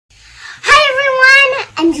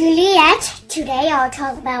I'm Juliette. Today I'll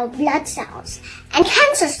talk about blood cells and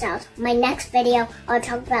cancer cells. My next video I'll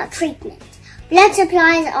talk about treatment. Blood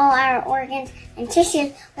supplies all our organs and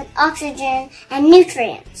tissues with oxygen and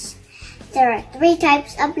nutrients. There are 3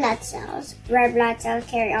 types of blood cells. Red blood cells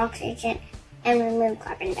carry oxygen and remove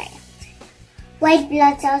carbon dioxide. White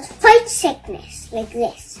blood cells fight sickness like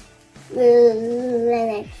this. And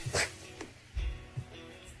then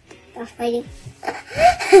stop fighting.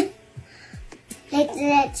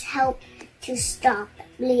 Platelets help to stop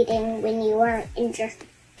bleeding when you are injured.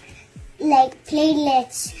 Like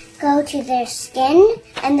platelets go to their skin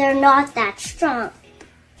and they're not that strong.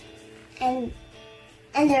 And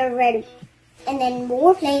they're red. And then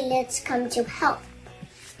more platelets come to help.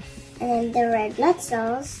 And then the red blood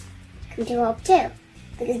cells come to help too,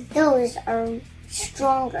 because those are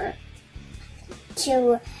stronger.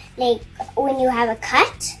 To like when you have a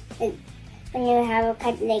cut,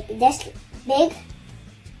 like this big,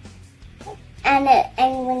 and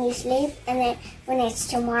when you sleep, and then when it's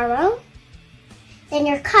tomorrow, then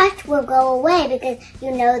your cut will go away because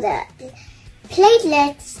you know the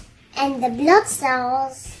platelets and the blood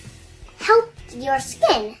cells help your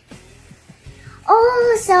skin.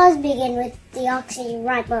 All cells begin with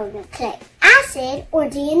deoxyribonucleic acid or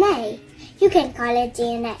DNA. You can call it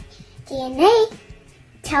DNA. DNA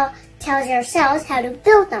tells your cells how to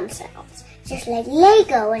build themselves, just like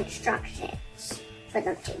Lego instructions for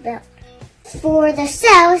them to build. For the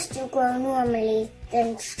cells to grow normally, the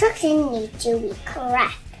instructions need to be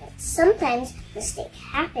correct. Sometimes mistakes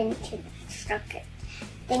happen to the instruction.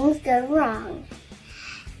 Things go wrong,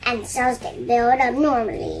 and cells get built up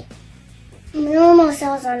normally. Normal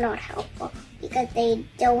cells are not helpful because they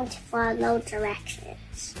don't follow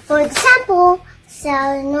directions. For example,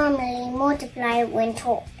 cells normally multiply when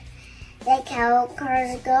told, like how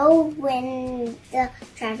cars go when the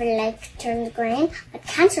traffic light turns green, but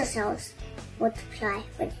cancer cells multiply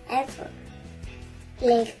whenever,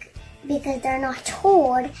 because they're not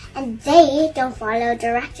told and they don't follow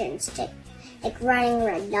directions too, like running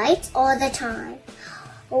red lights all the time.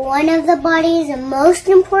 One of the body's most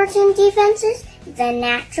important defenses is the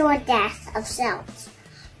natural death of cells.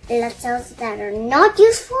 Blood cells that are not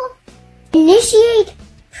useful initiate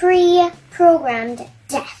pre-programmed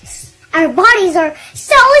deaths. Our bodies are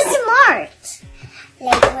so smart.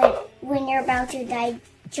 Like when you're about to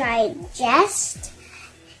digest,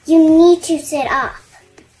 you need to sit up,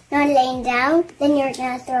 not laying down. Then you're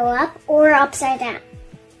gonna throw up, or upside down.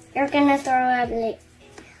 You're gonna throw up.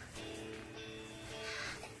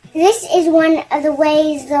 This is one of the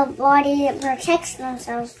ways the body protects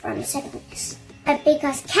themselves from sickness. But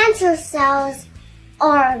because cancer cells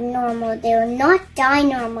are normal, they will not die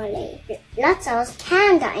normally. Blood cells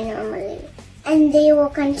can die normally, and they will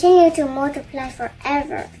continue to multiply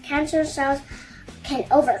forever. Cancer cells can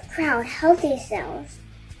overcrowd healthy cells.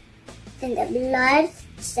 Then the blood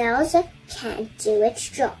cells can't do its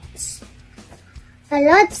jobs.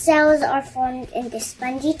 Blood cells are formed in the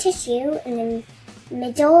spongy tissue in the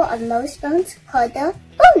middle of most bones called the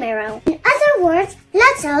bone marrow. In other words,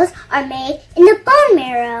 blood cells are made in the bone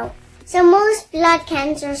marrow. So most blood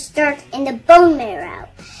cancers start in the bone marrow.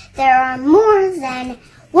 There are more than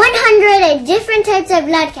 100 different types of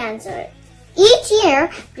blood cancer. Each year,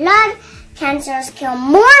 blood cancers kill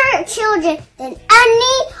more children than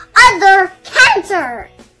any other cancer.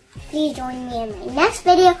 Please join me in my next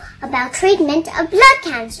video about treatment of blood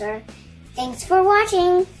cancer. Thanks for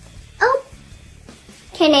watching. Oh,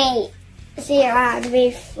 can I see your ad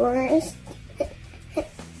first?